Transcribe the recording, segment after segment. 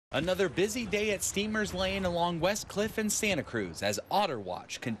Another busy day at Steamers Lane along West Cliff in Santa Cruz as Otter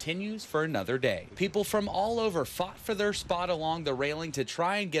Watch continues for another day. People from all over fought for their spot along the railing to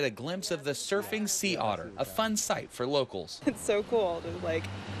try and get a glimpse of the surfing sea otter, a fun sight for locals. It's so cool to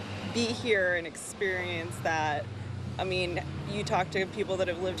be here and experience that. I mean, you talk to people that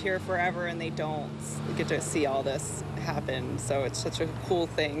have lived here forever and they don't get to see all this happen. So it's such a cool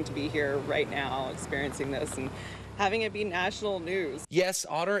thing to be here right now experiencing this and having it be national news. Yes,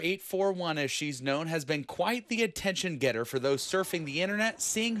 Otter 841, as she's known, has been quite the attention getter for those surfing the internet,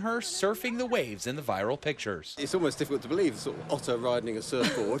 seeing her surfing the waves in the viral pictures. It's almost difficult to believe, sort of otter riding a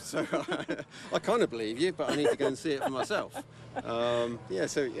surfboard, so I kind of believe you, but I need to go and see it for myself.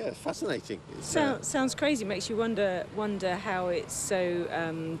 It's fascinating. Sounds crazy, makes you wonder how it's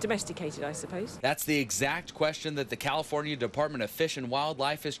so domesticated, I suppose. That's the exact question that the California Department of Fish and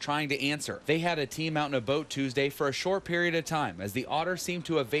Wildlife is trying to answer. They had a team out in a boat Tuesday for a short period of time as the otter seemed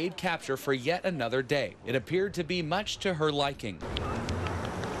to evade capture for yet another day. It appeared to be much to her liking.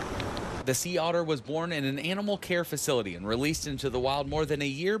 The sea otter was born in an animal care facility and released into the wild more than a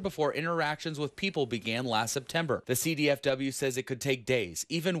year before interactions with people began last September. The CDFW says it could take days,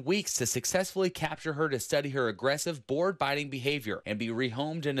 even weeks, to successfully capture her to study her aggressive, board-biting behavior and be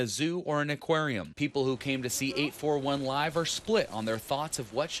rehomed in a zoo or an aquarium. People who came to see 841 live are split on their thoughts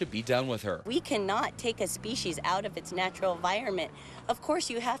of what should be done with her. We cannot take a species out of its natural environment. Of course,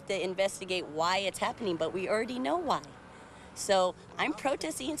 you have to investigate why it's happening, but we already know why. So I'm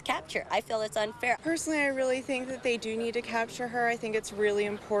protesting its capture. I feel it's unfair. Personally, I really think that they do need to capture her. I think it's really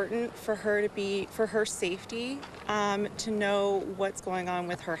important for her safety, to know what's going on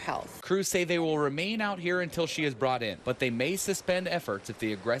with her health. Crews say they will remain out here until she is brought in, but they may suspend efforts if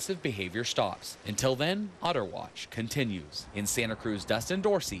the aggressive behavior stops. Until then, Otter Watch continues. In Santa Cruz, Dustin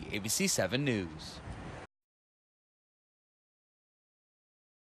Dorsey, ABC 7 News.